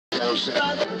And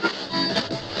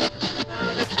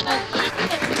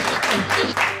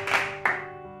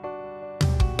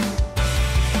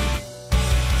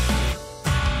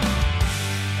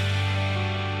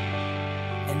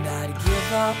I'd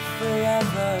give up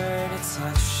forever to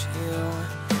touch you,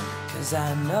 'cause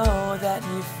I know that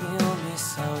you feel me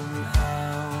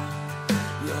somehow.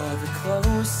 You're the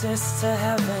closest to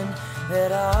heaven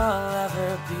that I'll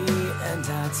ever be, and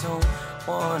I don't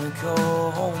wanna go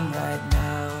home right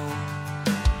now.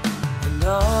 And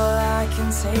all I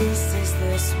can taste is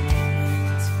this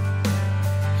moment,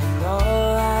 and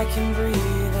all I can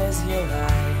breathe is your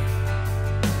light.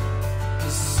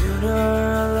 'Cause sooner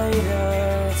or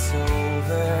later it's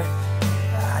over.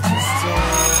 I just don't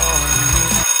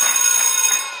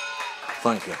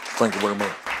want you. Thank you very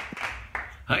much.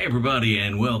 Hi everybody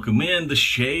and welcome in the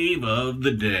shave of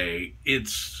the day.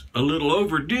 It's a little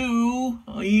overdue.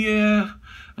 Oh, yeah,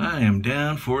 I am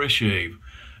down for a shave.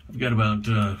 I've got about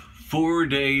 4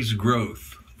 days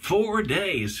growth. 4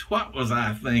 days, what was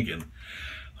I thinking?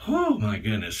 Oh my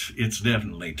goodness, it's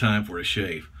definitely time for a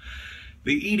shave.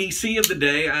 The EDC of the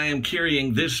day, I am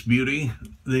carrying this beauty,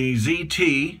 the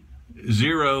ZT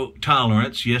Zero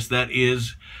Tolerance. Yes, that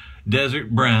is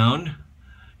desert brown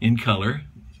in color.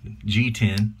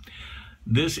 G10.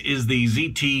 This is the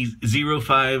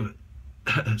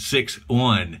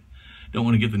ZT0561. Don't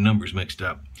want to get the numbers mixed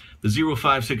up. The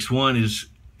 0561 is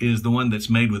the one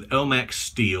that's made with Elmax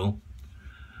steel,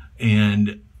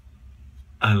 and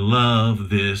I love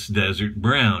this desert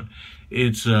brown.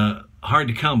 It's hard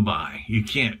to come by. You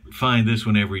can't find this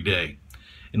one every day,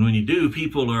 and when you do,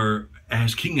 people are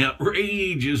asking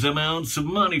outrageous amounts of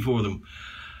money for them.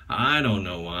 I don't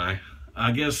know why.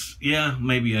 I guess, yeah,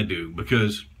 maybe I do,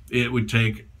 because it would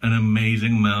take an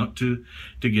amazing amount to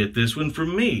get this one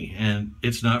from me, and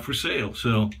it's not for sale.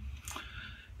 So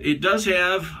it does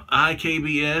have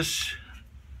IKBS,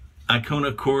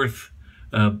 Iconocorth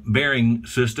bearing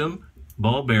system,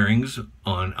 ball bearings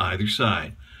on either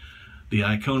side. The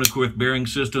Iconocorth bearing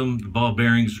system, the ball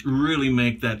bearings really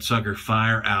make that sucker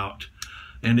fire out,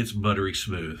 and it's buttery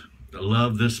smooth. I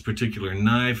love this particular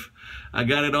knife. I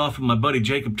got it off of my buddy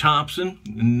Jacob Thompson.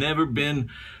 Never been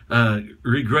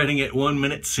regretting it 1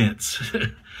 minute since.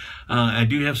 I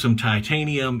do have some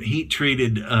titanium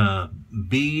heat-treated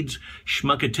beads,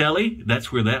 Schmuckatelli.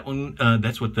 That's where that one.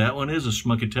 That's what that one is, a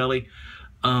Schmuckatelli.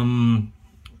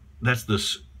 That's the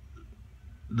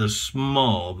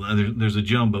small. There's a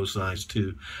jumbo size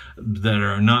too that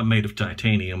are not made of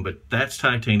titanium, but that's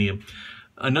titanium.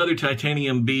 Another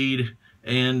titanium bead,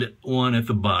 and one at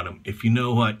the bottom. If you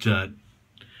know what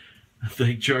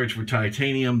they charge for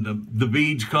titanium, the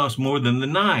beads cost more than the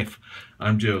knife.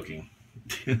 I'm joking.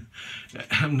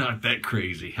 I'm not that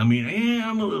crazy. I mean, yeah,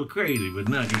 I'm a little crazy, but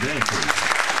not that crazy.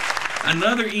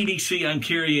 Another EDC I'm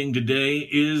carrying today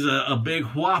is a big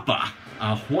whopper.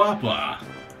 A whopper.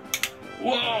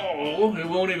 Whoa, it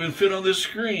won't even fit on the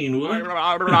screen, will it?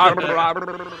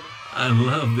 I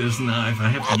love this knife. I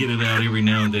have to get it out every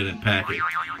now and then and pack it.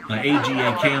 My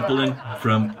AGA Campolin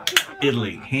from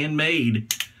Italy,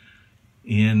 handmade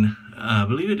in, I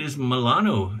believe it is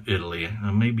Milano, Italy.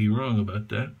 I may be wrong about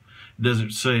that. It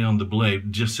doesn't say on the blade,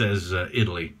 it just says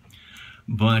Italy.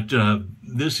 But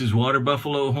this is water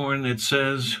buffalo horn, it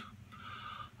says.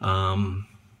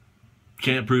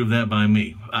 Can't prove that by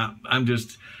me. I'm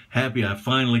just happy I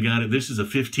finally got it. This is a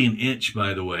 15-inch,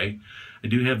 by the way. I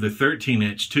do have the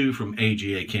 13-inch too from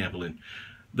AGA Campolin.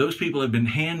 Those people have been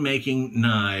hand-making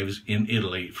knives in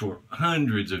Italy for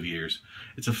hundreds of years.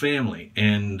 It's a family,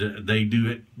 and they do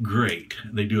it great.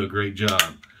 They do a great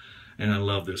job, and I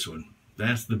love this one.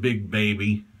 That's the big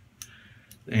baby,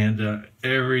 and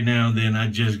every now and then I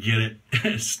just get it,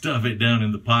 stuff it down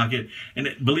in the pocket,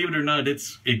 and believe it or not,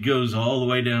 it goes all the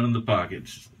way down in the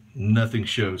pockets. Nothing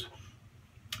shows.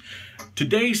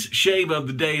 Today's shave of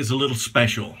the day is a little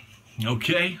special,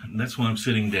 okay? That's why I'm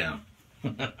sitting down.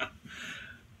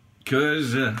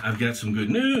 Because I've got some good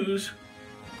news.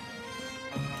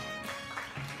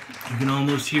 You can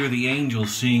almost hear the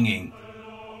angels singing.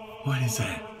 What is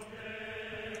that?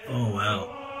 Oh, wow.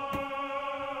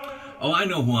 Oh, I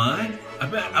know why. I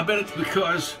bet it's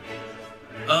because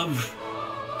of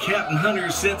Captain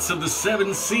Hunter's Scents of the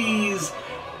Seven Seas.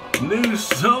 New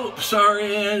soaps are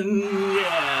in.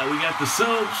 Yeah, we got the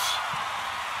soaps.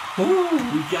 Ooh,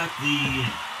 we got the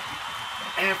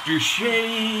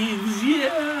aftershaves,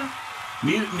 yeah.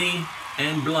 Mutiny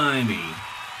and BLIMEY.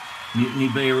 Mutiny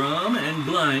Bay Rum and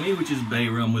BLIMEY, which is bay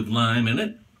rum with lime in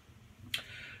it.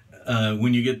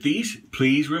 When you get these,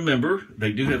 please remember,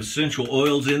 they do have essential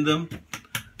oils in them.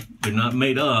 They're not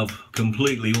made of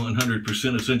completely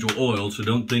 100% essential oil, so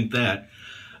don't think that.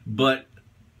 But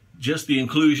just the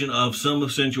inclusion of some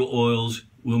essential oils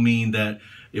will mean that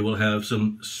it will have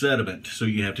some sediment, so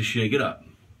you have to shake it up.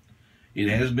 It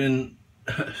has been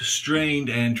strained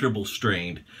and triple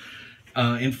strained.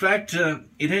 In fact,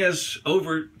 it has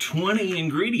over 20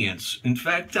 ingredients. In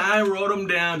fact, I wrote them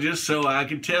down just so I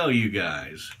could tell you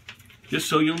guys, just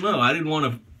so you'll know. I didn't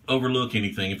want to overlook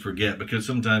anything and forget, because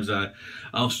sometimes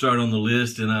I'll start on the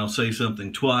list and I'll say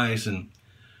something twice and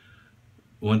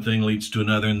one thing leads to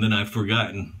another, and then I've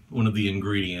forgotten one of the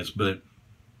ingredients. But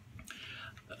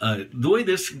the way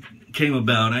this came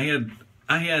about,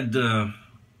 I had a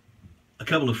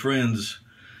couple of friends,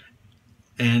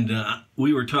 and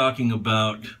we were talking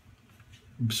about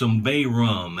some bay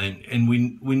rum, and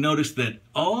we noticed that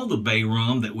all the bay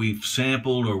rum that we've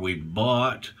sampled or we've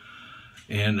bought,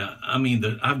 and I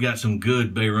mean, I've got some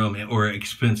good bay rum, or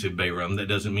expensive bay rum. That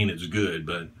doesn't mean it's good,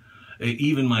 but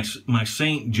even my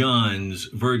St. John's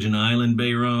Virgin Island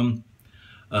bay rum,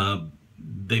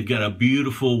 they've got a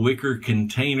beautiful wicker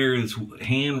container that's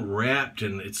hand wrapped,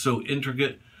 and it's so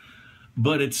intricate.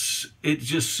 But it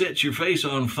just sets your face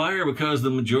on fire, because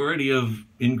the majority of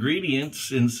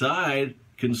ingredients inside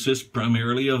consist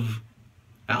primarily of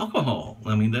alcohol.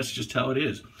 I mean, that's just how it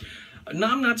is.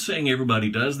 Now, I'm not saying everybody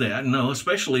does that. No,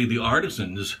 especially the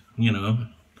artisans, you know,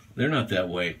 they're not that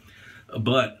way.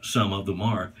 But some of them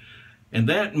are. And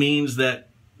that means that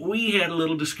we had a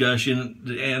little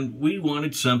discussion, and we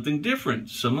wanted something different.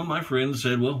 Some of my friends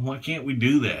said, well, why can't we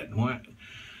do that? Why?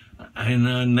 And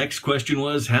the next question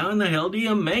was, how in the hell do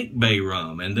you make bay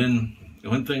rum? And then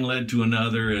one thing led to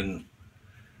another, and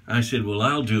I said, well,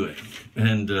 I'll do it.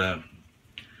 And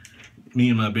me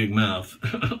and my big mouth,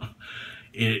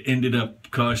 it ended up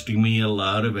costing me a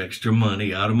lot of extra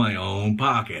money out of my own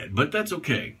pocket. But that's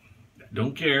okay.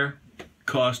 Don't care.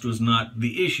 Cost was not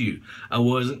the issue. I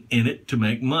wasn't in it to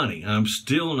make money. I'm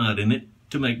still not in it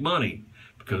to make money,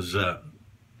 because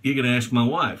you can ask my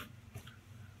wife.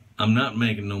 I'm not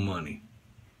making no money.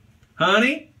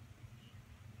 Honey?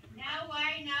 No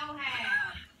way, no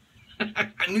how.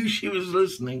 I knew she was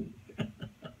listening.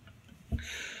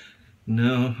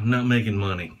 No, I'm not making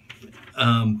money.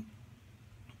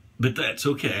 But that's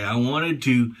okay. I wanted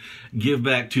to give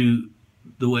back to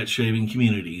the wet shaving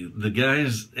community. The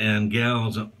guys and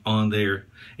gals on there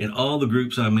in all the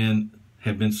groups I'm in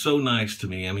have been so nice to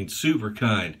me. I mean, super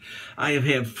kind. I have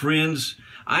had friends.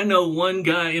 I know one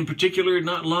guy in particular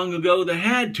not long ago that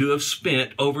had to have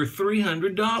spent over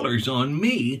 $300 on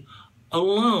me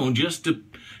alone just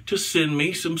to send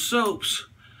me some soaps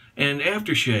and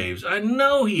aftershaves. I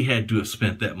know he had to have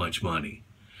spent that much money.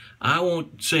 I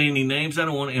won't say any names. I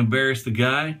don't want to embarrass the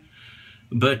guy.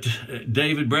 But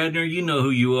David Bradner, you know who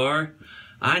you are.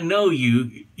 I know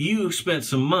you. You spent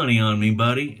some money on me,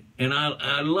 buddy, and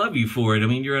I love you for it. I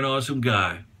mean, you're an awesome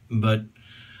guy. But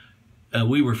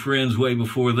we were friends way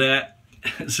before that,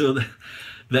 so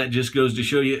that just goes to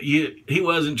show you, he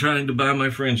wasn't trying to buy my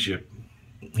friendship.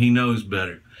 He knows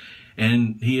better,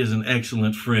 and he is an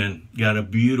excellent friend. Got a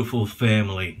beautiful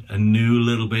family, a new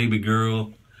little baby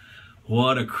girl.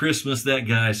 What a Christmas that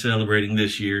guy's celebrating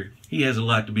this year. He has a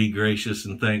lot to be gracious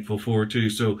and thankful for, too,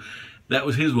 so that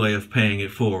was his way of paying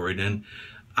it forward, and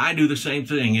I do the same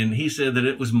thing. And he said that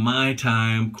it was my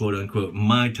time, quote unquote,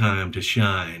 my time to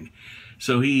shine.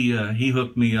 So he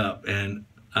hooked me up, and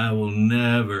I will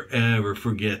never, ever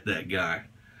forget that guy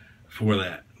for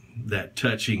that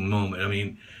touching moment. I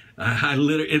mean,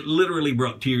 it literally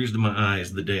brought tears to my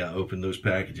eyes the day I opened those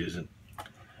packages.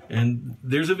 And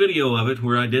there's a video of it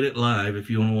where I did it live if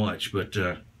you want to watch. But,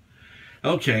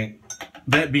 okay,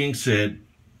 that being said,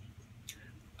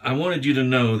 I wanted you to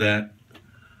know that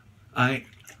I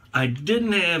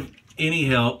didn't have any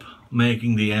help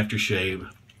making the aftershave,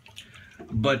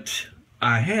 but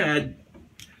I had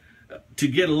to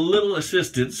get a little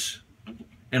assistance,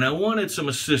 and I wanted some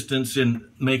assistance in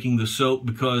making the soap,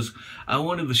 because I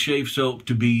wanted the shave soap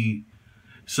to be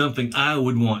something I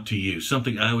would want to use,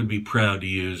 something I would be proud to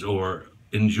use or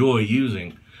enjoy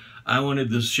using. I wanted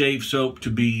the shave soap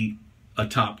to be a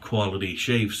top quality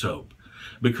shave soap,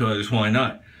 because why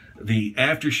not? The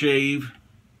Aftershave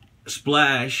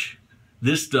Splash,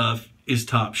 this stuff is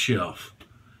top shelf.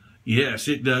 Yes,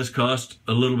 it does cost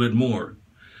a little bit more,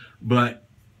 but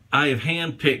I have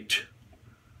handpicked,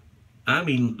 I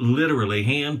mean literally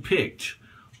handpicked,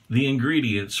 the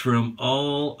ingredients from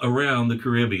all around the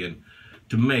Caribbean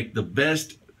to make the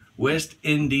best West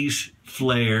Indies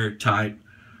flair type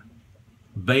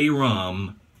bay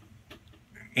rum,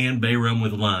 and bay rum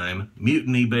with lime,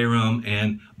 Mutiny bay rum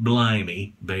and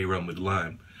BLIMEY bay rum with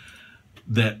lime,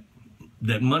 that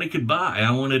money could buy.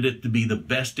 I wanted it to be the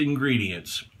best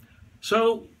ingredients.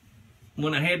 So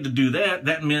when I had to do that,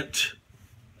 that meant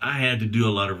I had to do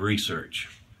a lot of research.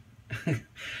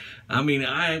 I mean,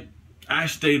 I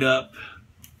stayed up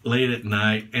late at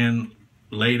night and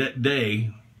late at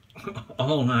day,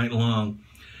 all night long,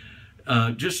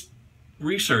 just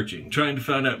researching, trying to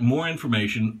find out more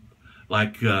information.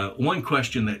 Like one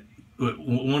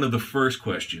of the first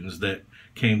questions that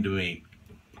came to me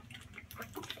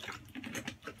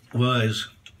was,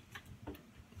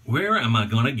 where am I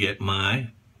going to get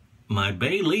my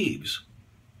bay leaves?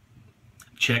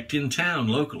 Checked in town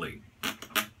locally.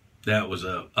 That was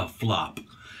a flop.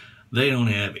 They don't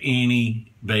have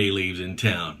any bay leaves in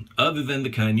town other than the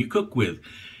kind you cook with.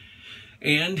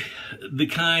 And the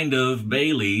kind of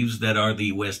bay leaves that are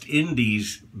the West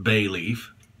Indies bay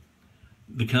leaf,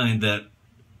 the kind that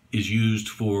is used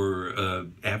for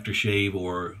aftershave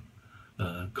or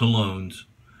colognes,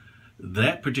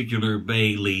 that particular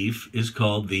bay leaf is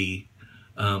called the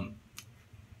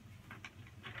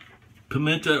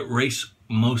Pimenta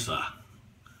Racemosa.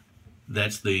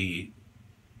 That's the,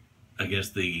 I guess,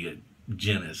 the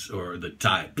genus or the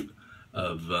type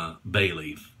of bay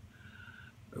leaf.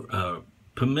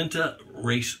 Pimenta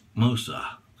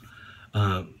Racemosa.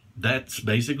 That's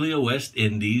basically a West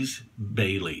Indies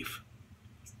bay leaf.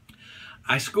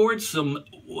 I scored some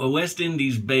West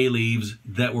Indies bay leaves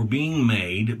that were being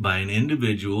made by an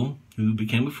individual who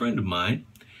became a friend of mine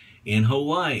in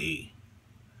Hawaii.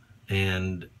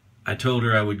 And I told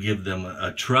her I would give them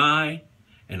a try,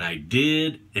 and I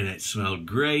did, and it smelled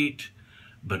great.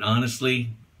 But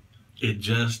honestly, it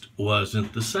just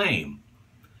wasn't the same.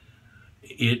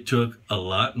 It took a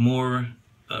lot more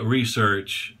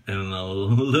research and a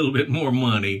little bit more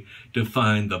money to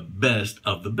find the best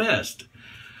of the best.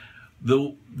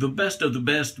 The best of the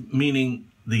best, meaning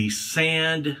the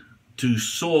sand to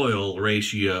soil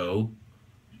ratio,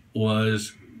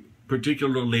 was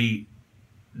particularly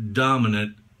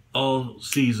dominant all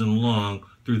season long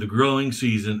through the growing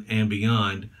season and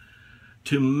beyond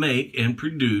to make and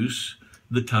produce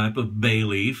the type of bay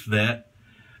leaf that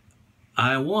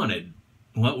I wanted.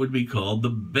 What would be called the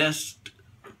best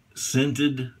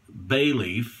scented bay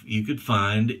leaf you could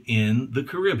find in the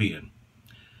Caribbean.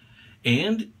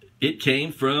 And it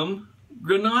came from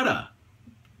Grenada.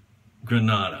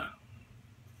 Grenada.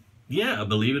 Yeah,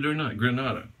 believe it or not,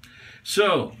 Grenada.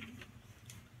 So,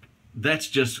 that's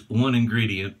just one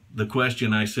ingredient. The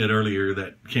question I said earlier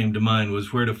that came to mind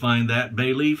was where to find that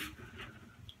bay leaf.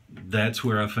 That's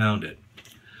where I found it.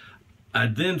 I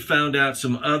then found out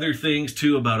some other things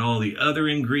too about all the other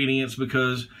ingredients,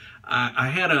 because I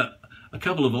had a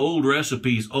couple of old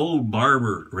recipes, old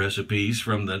barber recipes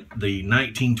from the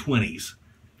 1920s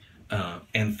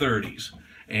and 30s.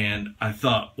 And I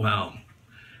thought, wow,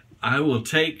 I will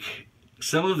take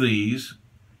some of these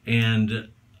and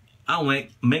I'll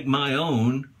make my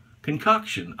own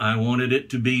concoction. I wanted it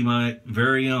to be my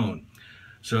very own.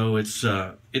 So it's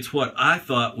what I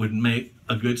thought would make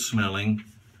a good smelling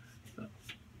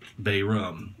bay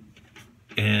rum.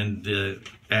 And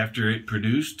after it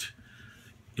produced,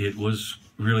 it was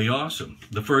really awesome.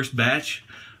 The first batch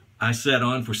I sat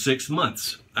on for 6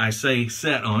 months. I say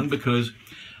sat on because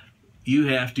you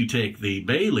have to take the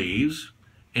bay leaves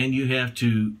and you have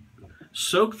to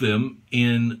soak them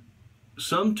in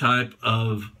some type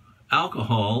of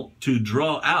alcohol to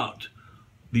draw out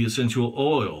the essential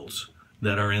oils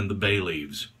that are in the bay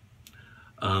leaves.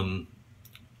 In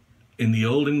the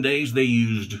olden days, they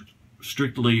used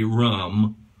strictly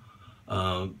rum.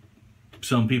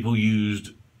 Some people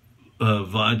used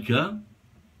vodka.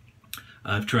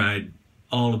 I've tried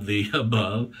all of the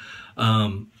above.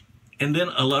 And then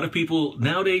a lot of people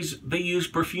nowadays, they use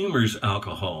perfumer's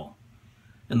alcohol.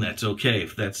 And that's okay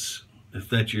if that's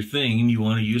your thing and you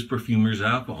want to use perfumer's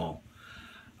alcohol.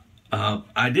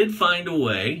 I did find a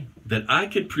way that I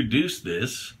could produce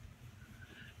this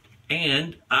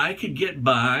and I could get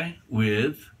by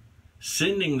with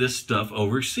sending this stuff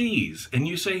overseas. And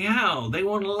you say, how? They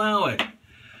won't allow it.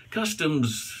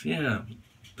 Customs, yeah,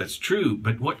 that's true.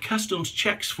 But what customs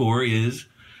checks for is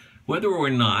whether or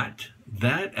not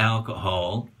that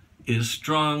alcohol is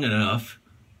strong enough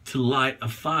to light a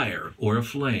fire or a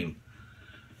flame.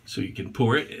 So you can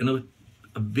pour it in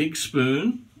a big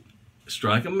spoon,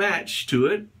 strike a match to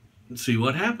it, and see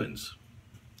what happens.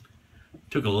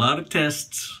 Took a lot of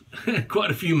tests,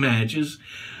 quite a few matches,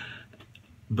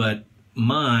 but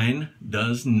mine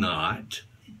does not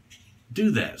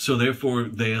do that. So therefore,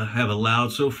 they have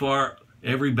allowed so far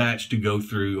every batch to go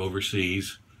through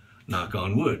overseas, knock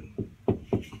on wood.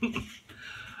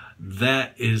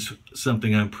 That is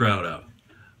something I'm proud of.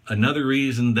 Another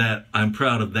reason that I'm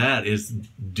proud of that is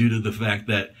due to the fact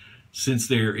that since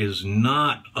there is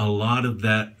not a lot of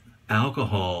that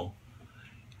alcohol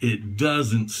it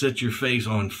doesn't set your face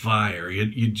on fire.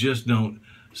 You just don't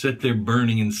sit there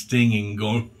burning and stinging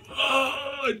going,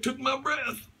 oh, it took my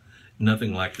breath.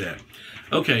 Nothing like that.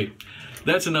 Okay,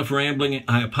 that's enough rambling.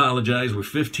 I apologize. We're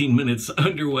 15 minutes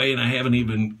underway and I haven't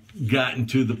even gotten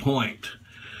to the point.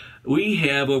 We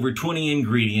have over 20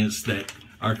 ingredients that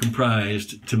are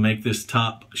comprised to make this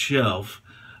top shelf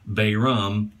Bay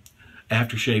Rum,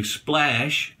 Aftershave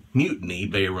Splash, Mutiny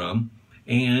Bay Rum,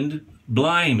 and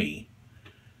BLIMEY.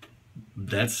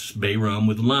 That's Bay Rum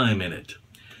with lime in it.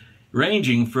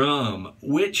 Ranging from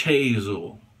witch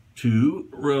hazel to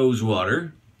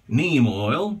rosewater, neem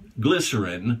oil,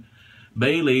 glycerin,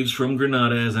 bay leaves from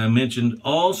Grenada, as I mentioned,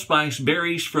 allspice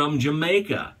berries from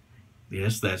Jamaica.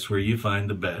 Yes, that's where you find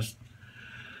the best.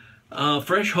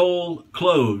 Fresh whole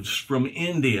cloves from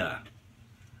India.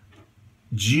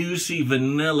 Juicy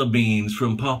vanilla beans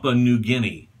from Papua New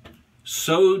Guinea.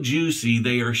 So juicy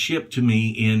they are shipped to me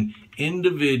in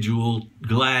individual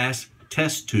glass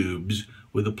test tubes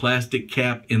with a plastic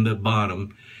cap in the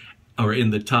bottom, or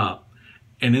in the top.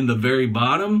 And in the very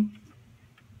bottom,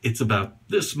 it's about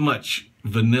this much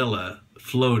vanilla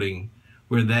floating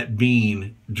where that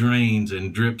bean drains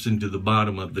and drips into the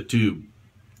bottom of the tube.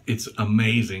 It's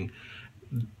amazing.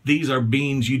 These are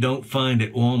beans you don't find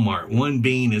at Walmart. One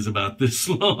bean is about this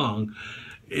long.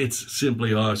 It's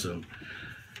simply awesome.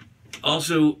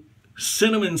 Also,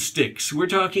 cinnamon sticks. We're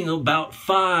talking about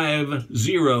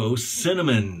 50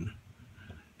 cinnamon.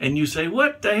 And you say,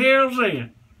 what the hell's that?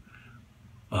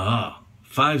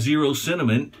 50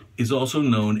 cinnamon is also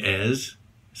known as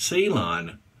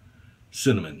Ceylon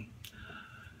cinnamon.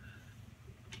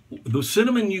 The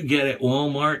cinnamon you get at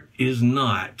Walmart is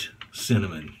not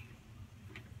cinnamon,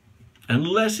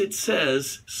 unless it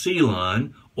says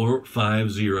Ceylon or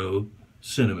 50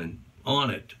 cinnamon on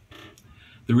it.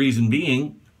 The reason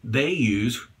being, they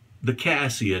use the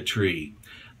cassia tree.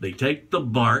 They take the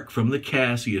bark from the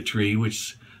cassia tree,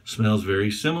 which smells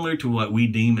very similar to what we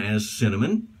deem as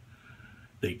cinnamon.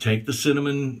 They take the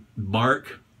cinnamon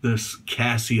bark, this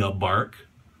cassia bark,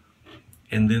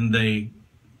 and then they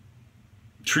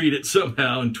treat it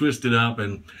somehow and twist it up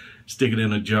and stick it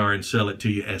in a jar and sell it to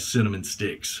you as cinnamon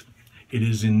sticks. It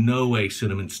is in no way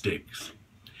cinnamon sticks.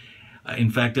 In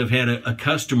fact, I've had a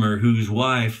customer whose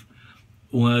wife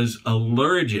was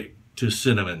allergic to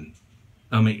cinnamon.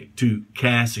 To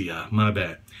cassia, my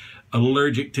bad.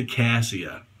 Allergic to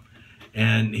cassia.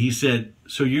 And he said,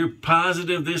 so you're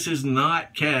positive this is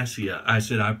not cassia? I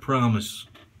said, I promise.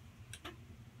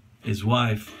 His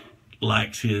wife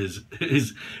likes his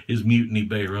Mutiny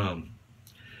Bay Rum.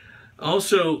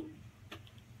 Also,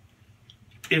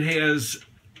 it has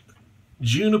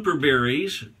juniper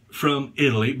berries from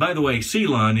Italy. By the way,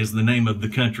 Ceylon is the name of the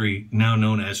country now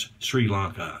known as Sri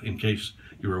Lanka, in case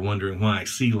you were wondering why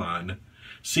Ceylon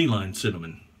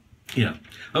cinnamon. Yeah.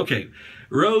 Okay.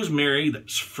 Rosemary,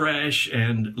 that's fresh,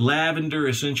 and lavender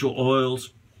essential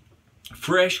oils.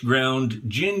 Fresh ground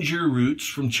ginger roots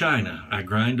from China. I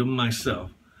grind them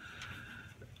myself.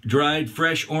 Dried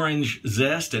fresh orange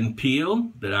zest and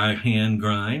peel that I hand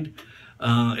grind,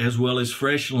 as well as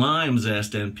fresh lime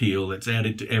zest and peel that's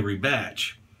added to every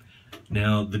batch.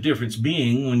 Now, the difference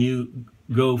being when you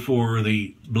go for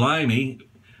the BLIMEY,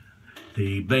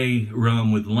 the Bay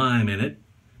Rum with lime in it,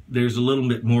 there's a little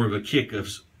bit more of a kick of,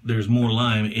 there's more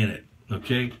lime in it,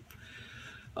 okay?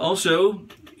 Also,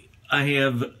 I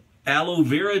have aloe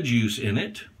vera juice in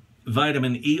it,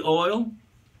 vitamin E oil,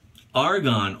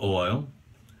 argan oil,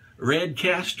 red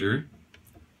castor,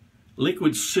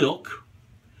 liquid silk,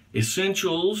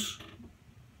 essentials,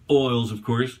 oils, of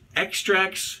course,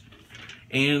 extracts,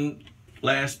 and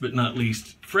last but not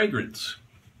least, fragrance.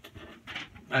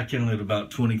 I counted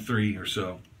about 23 or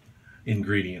so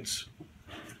ingredients.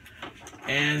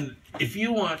 And if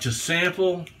you want to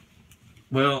sample,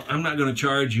 well, I'm not going to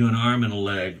charge you an arm and a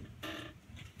leg.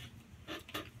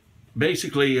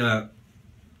 Basically,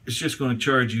 it's just going to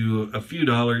charge you a few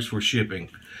dollars for shipping.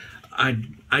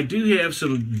 I do have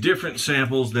some different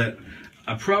samples that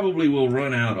I probably will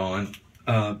run out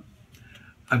on.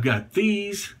 I've got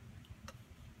these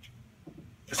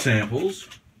samples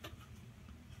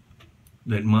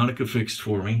that Monica fixed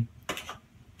for me.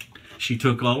 She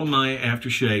took all of my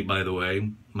aftershave, by the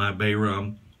way, my Bay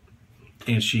Rum,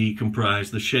 and she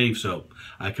comprised the shave soap.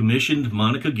 I commissioned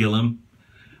Monica Gillum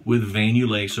with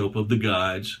Vanulay Soap of the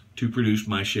Gods to produce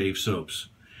my shave soaps.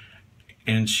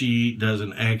 And she does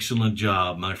an excellent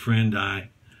job. My friend, I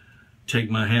take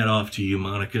my hat off to you,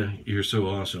 Monica. You're so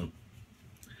awesome.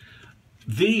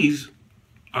 These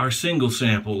are single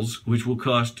samples, which will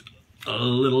cost a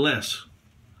little less.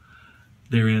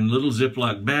 They're in little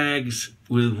Ziploc bags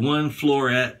with one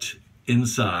floret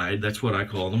inside. That's what I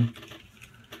call them.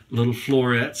 Little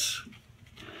florets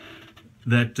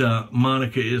that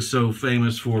Monica is so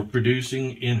famous for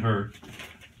producing in her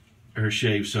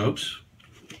shave soaps.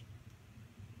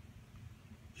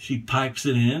 She pipes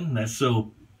it in. That's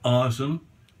so awesome.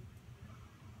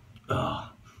 Oh,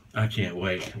 I can't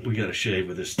wait. We gotta shave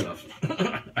with this stuff.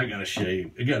 I gotta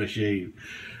shave.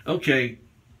 Okay.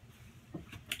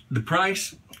 The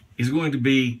price is going to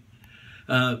be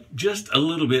just a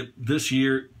little bit this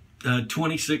year,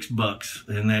 26 bucks,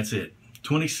 and that's it.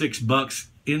 26 bucks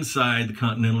inside the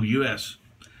continental US.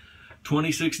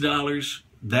 $26,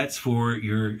 that's for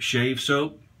your shave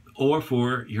soap or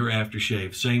for your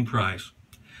aftershave, same price.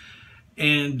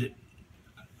 And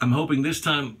I'm hoping this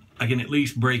time I can at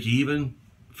least break even,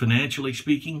 financially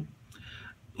speaking.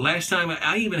 Last time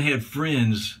I even had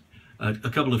friends, a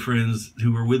couple of friends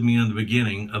who were with me on the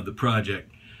beginning of the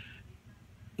project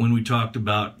when we talked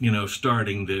about, you know,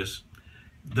 starting this.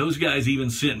 Those guys even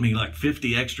sent me like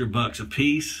 50 extra bucks a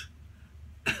piece.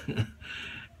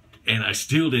 And I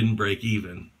still didn't break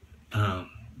even.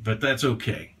 But that's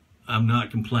okay. I'm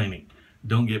not complaining.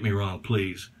 Don't get me wrong,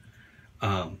 please.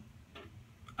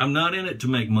 I'm not in it to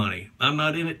make money. I'm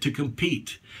not in it to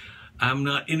compete. I'm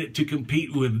not in it to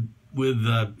compete with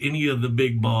any of the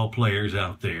big ball players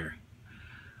out there.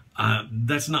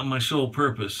 That's not my sole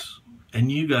purpose.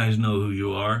 And you guys know who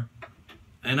you are.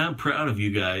 And I'm proud of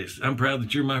you guys. I'm proud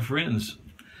that you're my friends.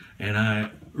 And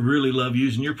I really love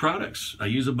using your products. I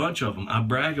use a bunch of them. I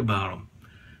brag about them.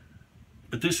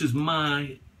 But this is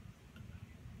my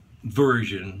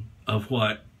version of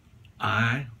what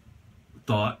I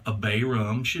thought a bay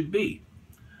rum should be.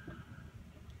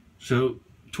 So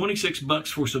 26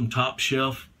 bucks for some top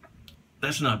shelf,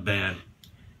 that's not bad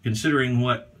considering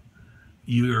what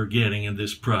you are getting in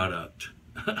this product.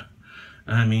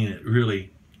 I mean it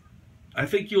really. I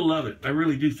think you'll love it. I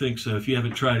really do think so if you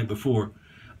haven't tried it before.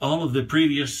 All of the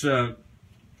previous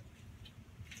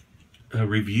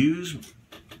reviews,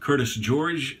 Curtis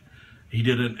George, he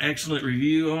did an excellent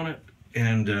review on it,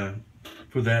 and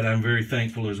for that I'm very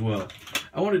thankful as well.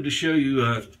 I wanted to show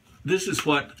you, this is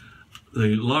what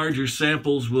the larger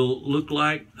samples will look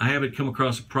like. I haven't come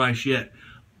across a price yet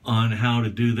on how to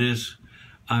do this.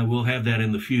 I will have that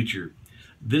in the future.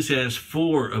 This has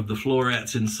 4 of the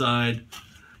florets inside.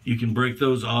 You can break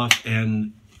those off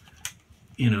and,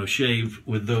 you know, shave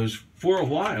with those for a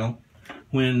while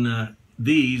when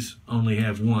these only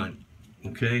have 1,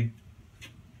 okay?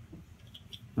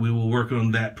 We will work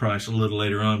on that price a little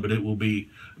later on, but it will be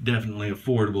definitely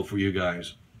affordable for you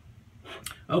guys.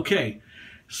 Okay,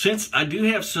 since I do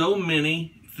have so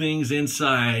many things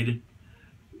inside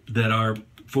that are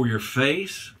for your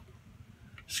face,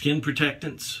 skin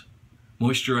protectants,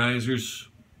 moisturizers,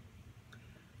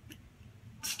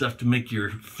 stuff to make your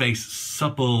face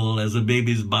supple as a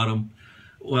baby's bottom.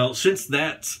 Well, since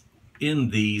that's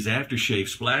in these aftershave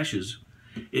splashes,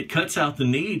 it cuts out the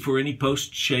need for any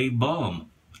post-shave balm.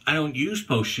 I don't use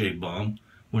post-shave balm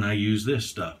when I use this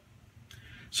stuff.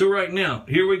 So right now,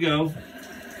 here we go.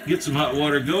 Get some hot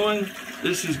water going.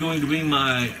 This is going to be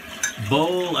my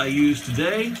bowl I use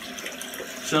today,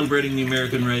 celebrating the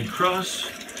American Red Cross.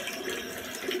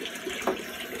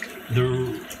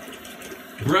 The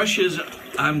brushes,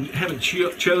 I haven't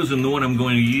chosen the one I'm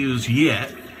going to use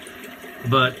yet,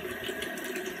 but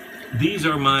these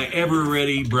are my Ever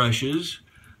Ready brushes.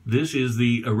 This is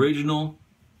the original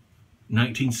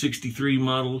 1963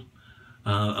 model.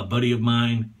 A buddy of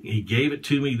mine, he gave it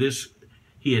to me. This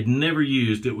he had never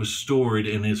used. It was stored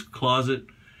in his closet,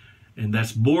 and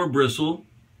that's boar bristle,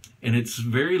 and it's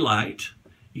very light.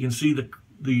 You can see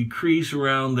the crease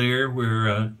around there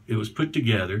where it was put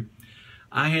together.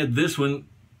 I had this one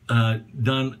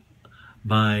done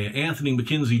by Anthony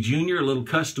McKenzie Jr., a little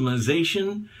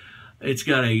customization. It's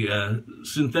got a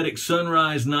synthetic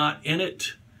sunrise knot in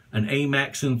it, an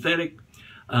AMAC synthetic.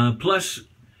 Plus,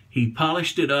 he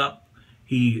polished it up.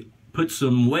 He put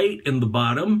some weight in the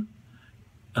bottom.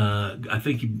 I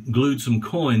think he glued some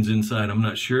coins inside, I'm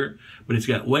not sure. But it's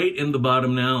got weight in the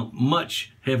bottom now,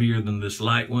 much heavier than this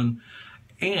light one.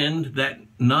 And that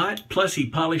knot, plus he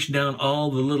polished down all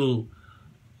the little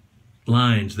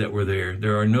lines that were there.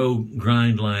 There are no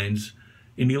grind lines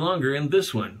any longer in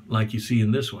this one, like you see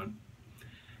in this one.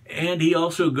 And he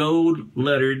also gold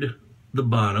lettered the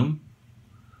bottom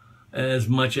as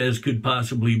much as could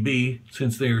possibly be,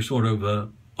 since they are sort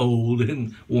of old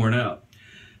and worn out.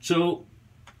 So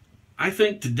I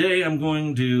think today I'm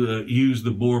going to use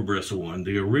the boar bristle one,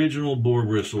 the original boar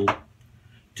bristle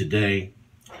today,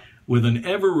 with an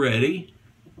Ever Ready.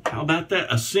 How about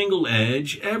that? A single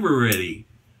edge Ever Ready.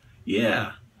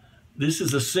 Yeah, this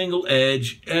is a single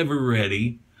edge Ever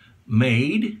Ready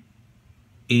made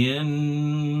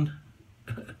in,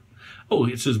 oh,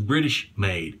 it says British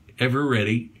made, ever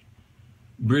ready,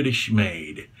 British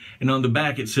made. And on the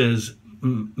back it says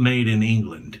made in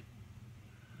England.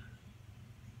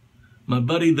 My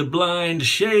buddy the blind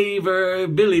shaver,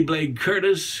 Billy Blade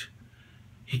Curtis,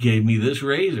 he gave me this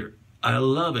razor. I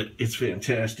love it. It's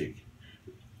fantastic.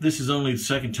 This is only the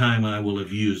second time I will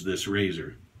have used this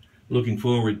razor. Looking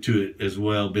forward to it as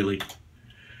well, Billy.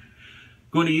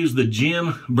 Going to use the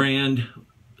Jim brand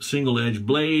single edge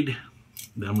blade.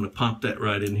 Now I'm going to pop that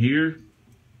right in here.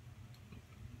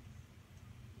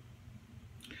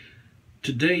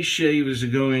 Today's shave is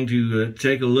going to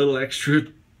take a little extra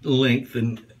length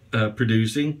in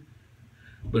producing,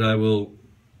 but I will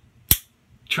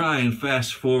try and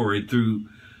fast forward through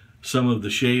some of the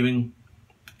shaving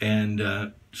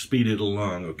and speed it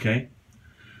along, okay?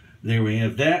 There we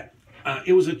have that.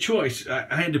 It was a choice.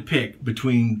 I had to pick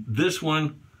between this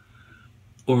one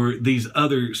or these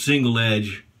other single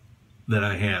edge that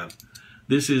I have.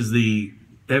 This is the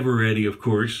Ever Ready, of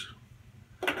course.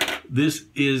 This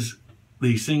is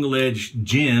the single edge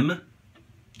Gem,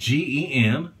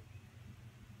 G-E-M.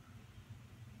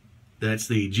 That's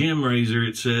the Gem razor,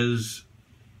 it says.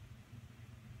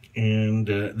 And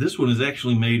this one is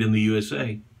actually made in the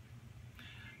USA.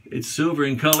 It's silver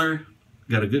in color,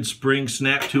 got a good spring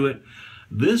snap to it.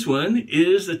 This one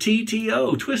is the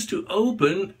TTO, twist to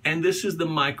open, and this is the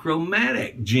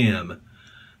Micromatic Gem.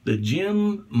 The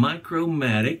Gem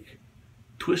Micromatic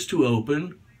twist to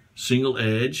open single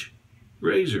edge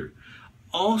razor,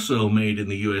 also made in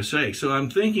the USA. So I'm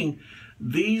thinking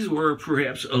these were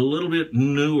perhaps a little bit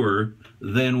newer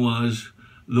than was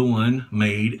the one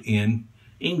made in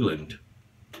England.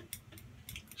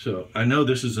 So I know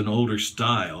this is an older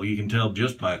style. You can tell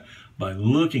just by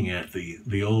looking at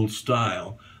the old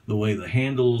style, the way the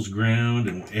handle's ground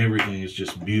and everything is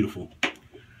just beautiful.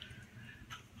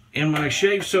 And my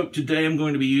shave soap today, I'm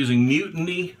going to be using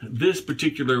Mutiny. This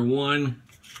particular one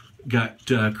got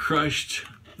crushed,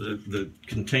 the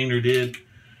container did.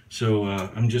 So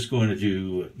I'm just going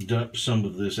to dump some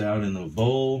of this out in the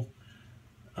bowl.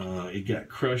 It got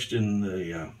crushed in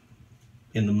the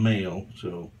mail,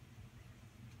 so.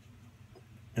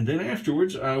 And then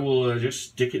afterwards, I will just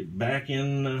stick it back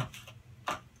in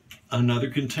another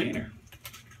container.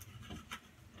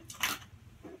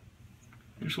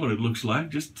 Here's what it looks like,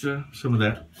 just some of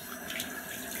that.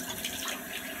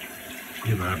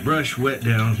 Get my brush wet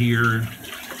down here.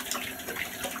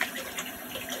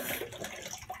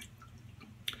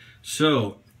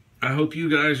 So, I hope you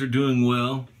guys are doing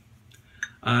well.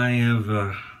 I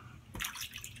have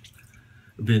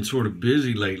been sort of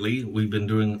busy lately. We've been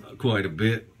doing quite a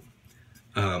bit.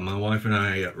 My wife and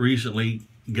I recently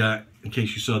got, in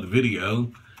case you saw the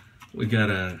video, we got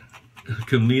a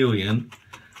chameleon.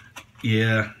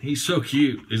 Yeah, he's so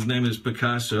cute. His name is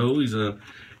Picasso.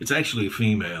 It's actually a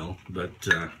female, but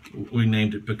we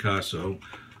named it Picasso,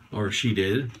 or she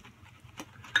did.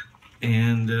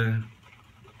 And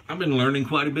I've been learning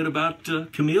quite a bit about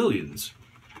chameleons.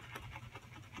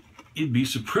 You'd be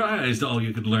surprised all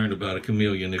you could learn about a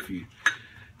chameleon if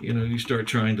you start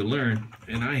trying to learn.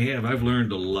 And I've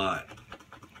learned a lot.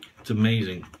 It's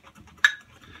amazing.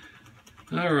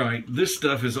 All right, this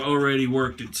stuff has already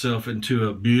worked itself into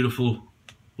a beautiful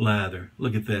lather.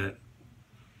 Look at that.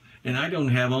 And I don't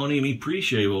have on any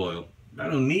pre-shave oil. I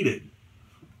don't need it.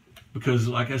 Because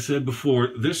like I said before,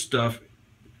 this stuff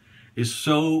is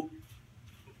so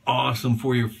awesome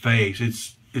for your face.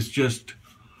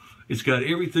 It's got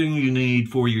everything you need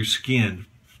for your skin.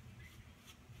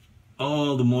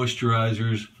 All the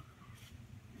moisturizers.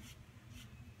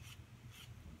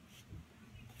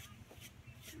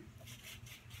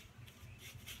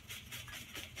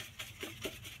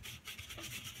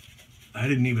 I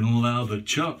didn't even allow the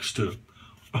chunks to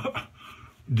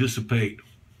dissipate.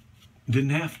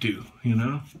 Didn't have to, you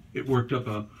know. It worked up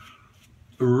a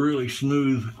really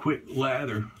smooth, quick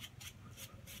lather.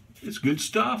 It's good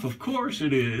stuff, of course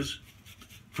it is.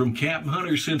 From Cap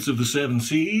Hunter, Scents of the Seven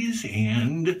Seas,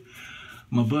 and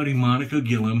my buddy Monica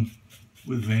Gillum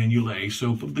with Vanulay,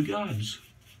 Soap of the Gods.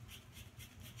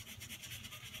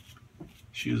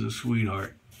 She is a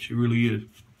sweetheart. She really is.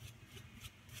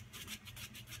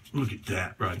 Look at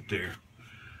that right there.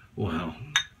 Wow.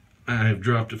 I have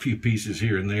dropped a few pieces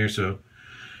here and there, so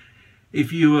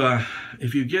if you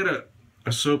get a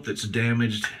soap that's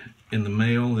damaged in the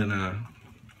mail, then I'm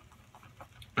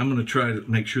going to try to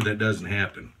make sure that doesn't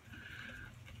happen.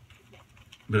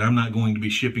 But I'm not going to be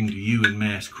shipping to you in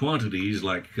mass quantities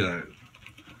like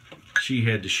she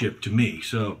had to ship to me.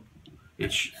 So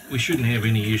we shouldn't have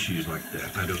any issues like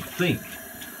that, I don't think.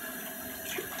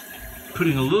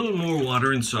 putting a little more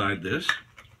water inside this.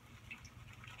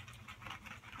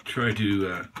 Try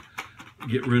to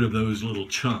get rid of those little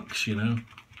chunks, you know.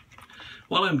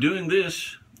 While I'm doing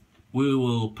this, we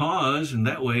will pause, and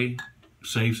that way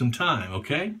save some time,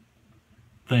 okay?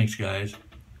 Thanks, guys.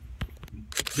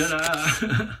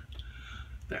 Ta-da!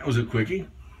 That was a quickie.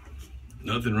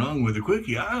 Nothing wrong with a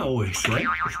quickie, I always say.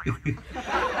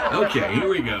 Okay, here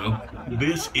we go.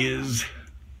 This is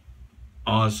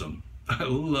awesome. I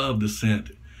love the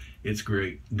scent. It's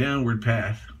great. Downward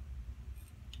path.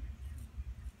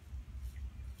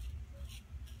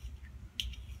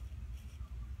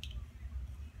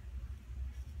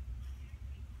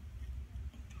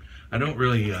 I don't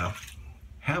really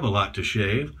have a lot to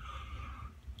shave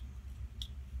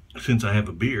since I have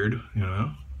a beard, you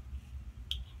know.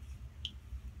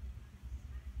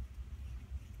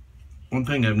 One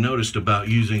thing I've noticed about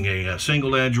using a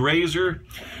single edge razor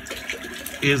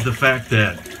is the fact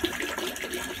that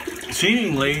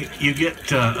seemingly you get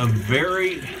a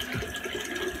very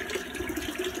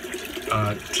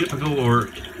typical, or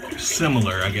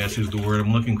similar, I guess is the word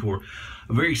I'm looking for,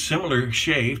 a very similar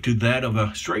shave to that of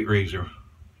a straight razor.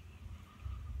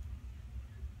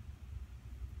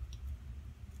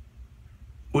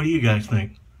 What do you guys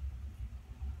think?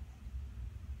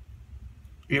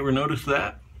 You ever notice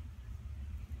that?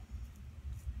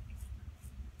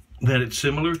 That it's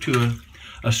similar to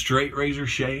a straight razor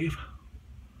shave?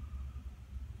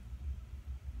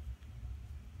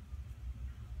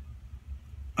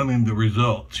 I mean, the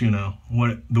results, you know,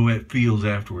 the way it feels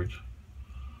afterwards.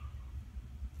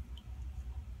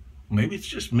 Maybe it's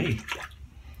just me.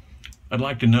 I'd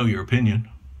like to know your opinion.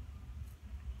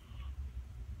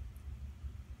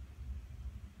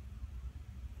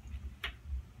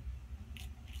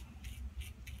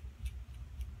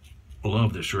 I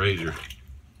love this razor.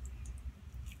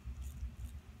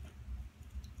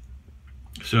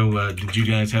 So, did you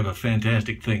guys have a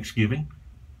fantastic Thanksgiving?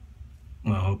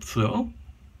 I hope so.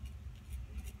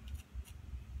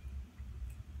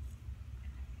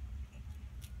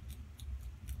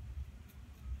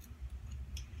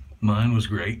 Mine was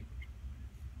great.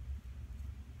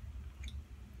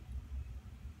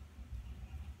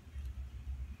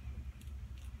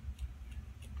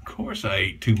 Of course I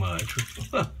ate too much.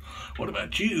 What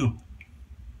about you?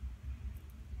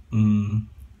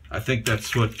 I think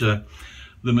that's what the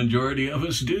majority of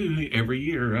us do every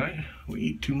year, right? We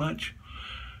eat too much.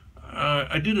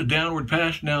 I did a downward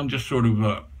pass. Now I'm just sort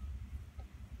of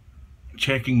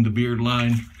checking the beard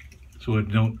line so I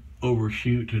don't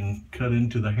overshoot and cut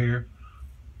into the hair.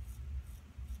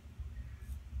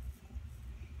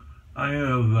 I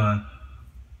have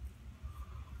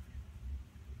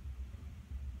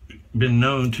been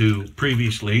known to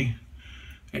previously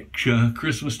at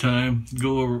Christmas time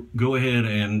go ahead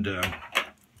and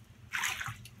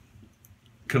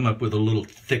come up with a little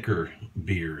thicker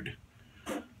beard.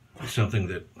 Something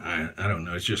that I don't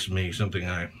know, it's just me, something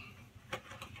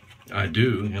I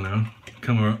do, you know,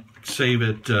 save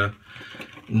it,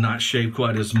 not shave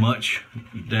quite as much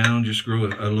down, just grow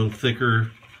a little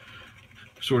thicker,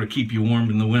 sort of keep you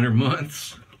warm in the winter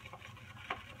months.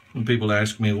 When people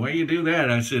ask me, why you do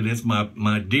that? I said, it's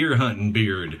my deer hunting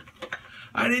beard.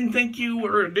 I didn't think you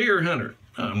were a deer hunter.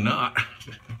 I'm not.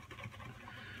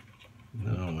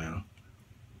 Oh, well.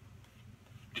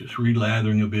 Just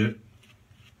relathering a bit.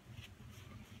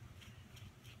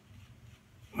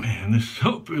 Man, this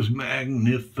soap is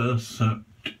magnificent.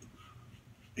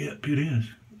 Yep, it is.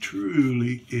 It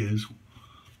truly is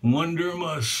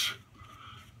wondermus.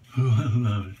 I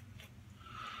love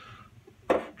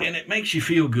it. And it makes you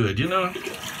feel good, you know,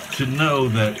 to know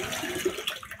that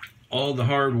all the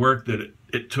hard work that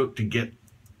it took to get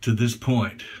to this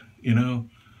point, you know,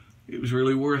 it was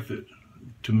really worth it,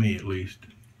 to me at least.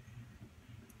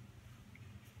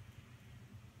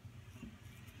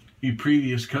 You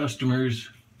previous customers,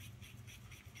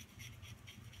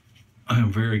 I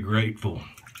am very grateful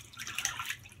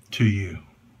to you.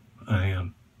 I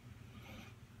am.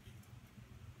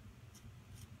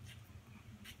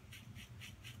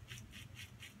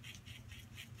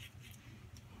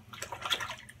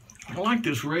 I like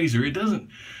this razor. It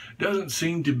doesn't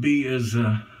seem to be as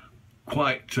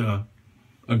quite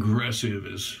aggressive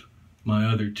as my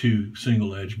other two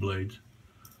single edge blades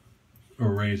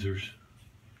or razors.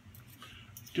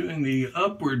 Doing the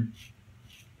upward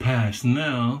pass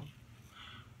now.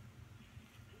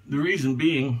 The reason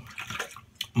being,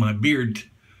 my beard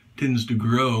tends to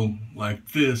grow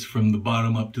like this from the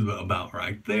bottom up to about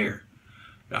right there.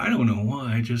 I don't know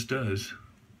why, it just does.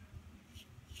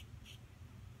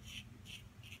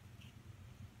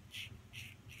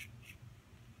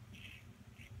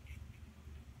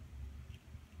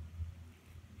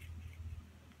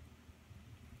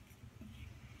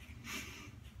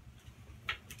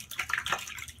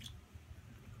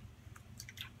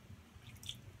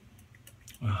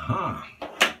 Uh-huh.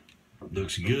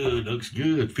 Looks good, looks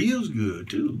good. Feels good,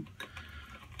 too.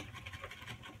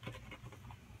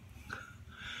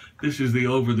 This is the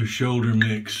over-the-shoulder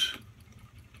mix.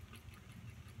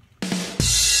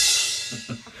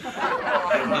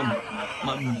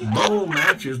 My bowl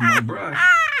matches my brush.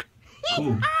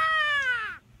 Cool.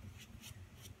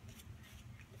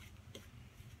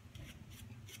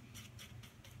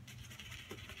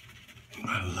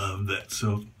 I love that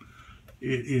soap.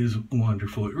 It is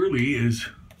wonderful. It really is.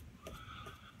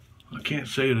 I can't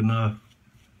say it enough.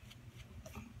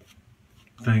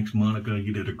 Thanks, Monica.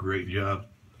 You did a great job.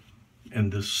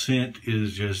 And the scent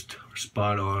is just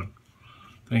spot on.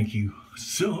 Thank you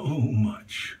so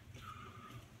much.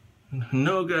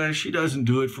 No, guys, she doesn't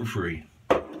do it for free.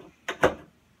 I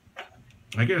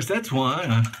guess that's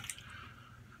why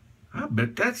I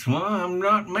bet that's why I'm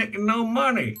not making no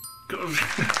money. Because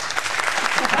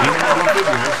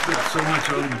I spent so much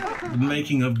on the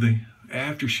making of the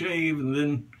aftershave, and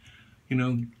then, you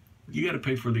know, you got to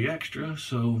pay for the extra.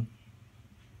 So,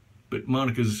 but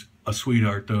Monica's a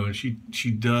sweetheart though, and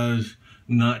she does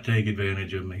not take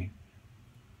advantage of me.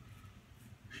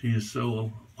 She is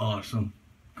so awesome.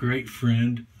 Great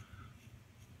friend.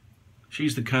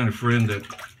 She's the kind of friend that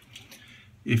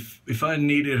if I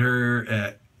needed her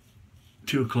at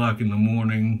 2 o'clock in the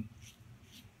morning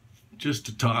just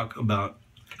to talk about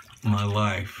my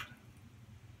life,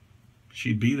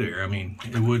 she'd be there. I mean,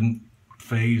 it wouldn't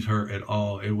faze her at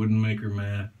all. It wouldn't make her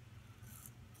mad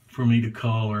for me to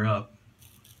call her up.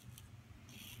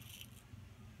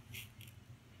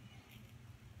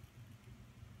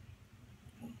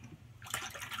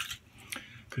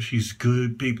 Because she's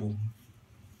good people.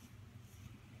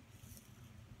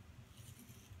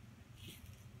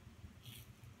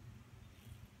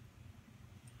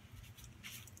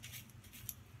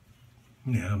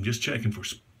 Yeah, I'm just checking for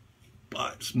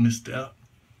spots missed out.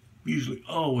 Usually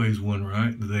always one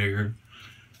right there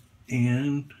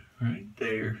and right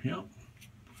there. Yep.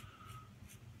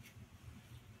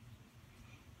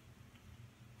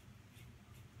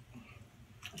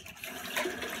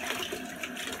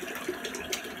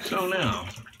 So now,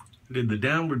 did the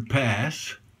downward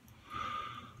pass,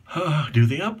 do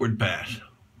the upward pass.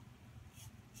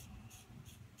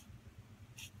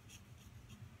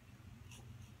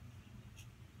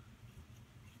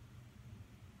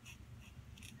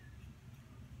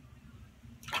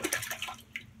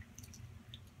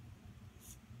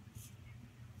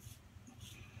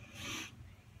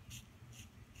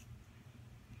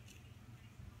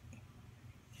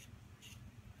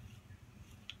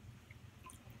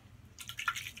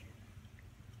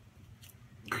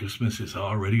 Christmas is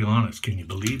already on us. Can you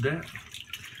believe that?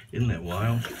 Isn't that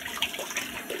wild?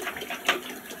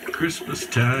 Christmas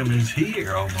time is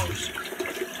here almost.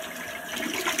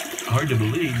 Hard to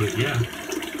believe, but yeah,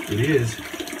 it is.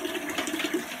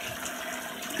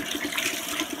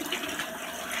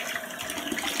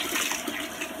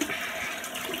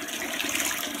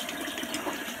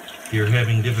 You're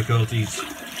having difficulties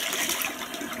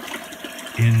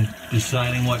in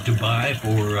deciding what to buy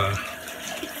for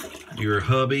your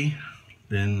hubby,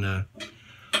 then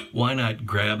why not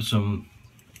grab some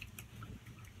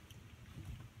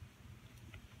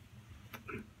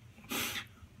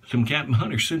Captain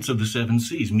Hunter Scents of the Seven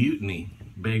Seas Mutiny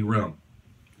Bay Rum,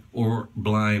 or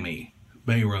BLIMEY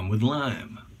Bay Rum with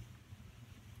lime.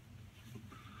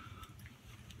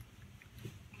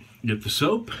 Get the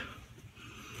soap,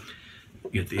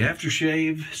 get the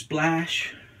Aftershave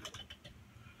Splash,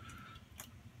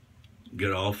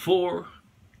 get all four.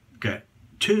 Got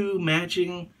 2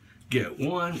 matching, get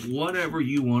 1, whatever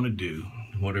you want to do,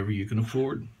 whatever you can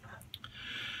afford.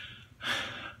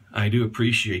 I do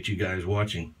appreciate you guys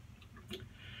watching.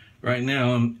 Right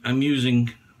now I'm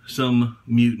using some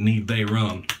Mutiny Bay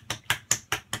Rum.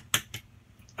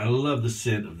 I love the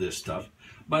scent of this stuff.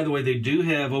 By the way, they do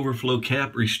have overflow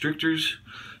cap restrictors,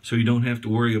 so you don't have to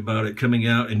worry about it coming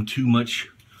out in too much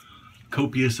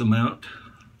copious amount.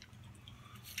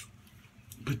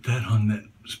 Put that on that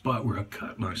spot where I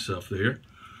cut myself there.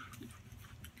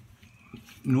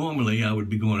 Normally I would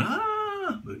be going,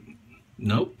 but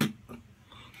nope.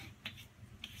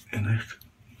 And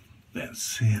that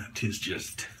scent is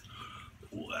just,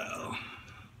 wow.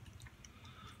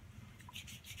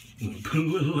 Put a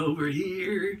little over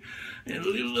here, and a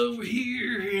little over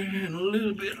here, and a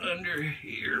little bit under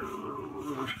here.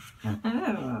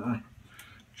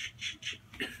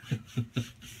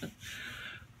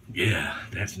 Yeah,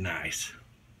 that's nice.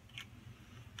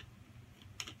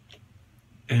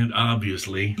 And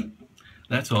obviously,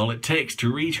 that's all it takes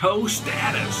to reach host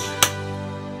status.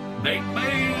 Baby,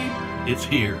 it's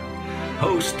here.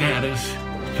 Host status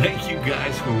Thank you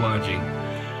guys for watching.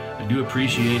 I do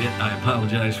appreciate it. I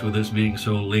apologize for this being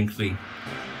so lengthy.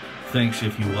 Thanks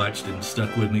if you watched and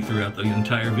stuck with me throughout the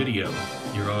entire video.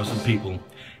 You're awesome people.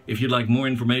 If you'd like more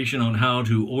information on how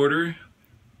to order,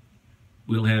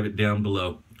 we'll have it down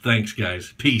below. Thanks,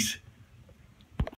 guys. Peace.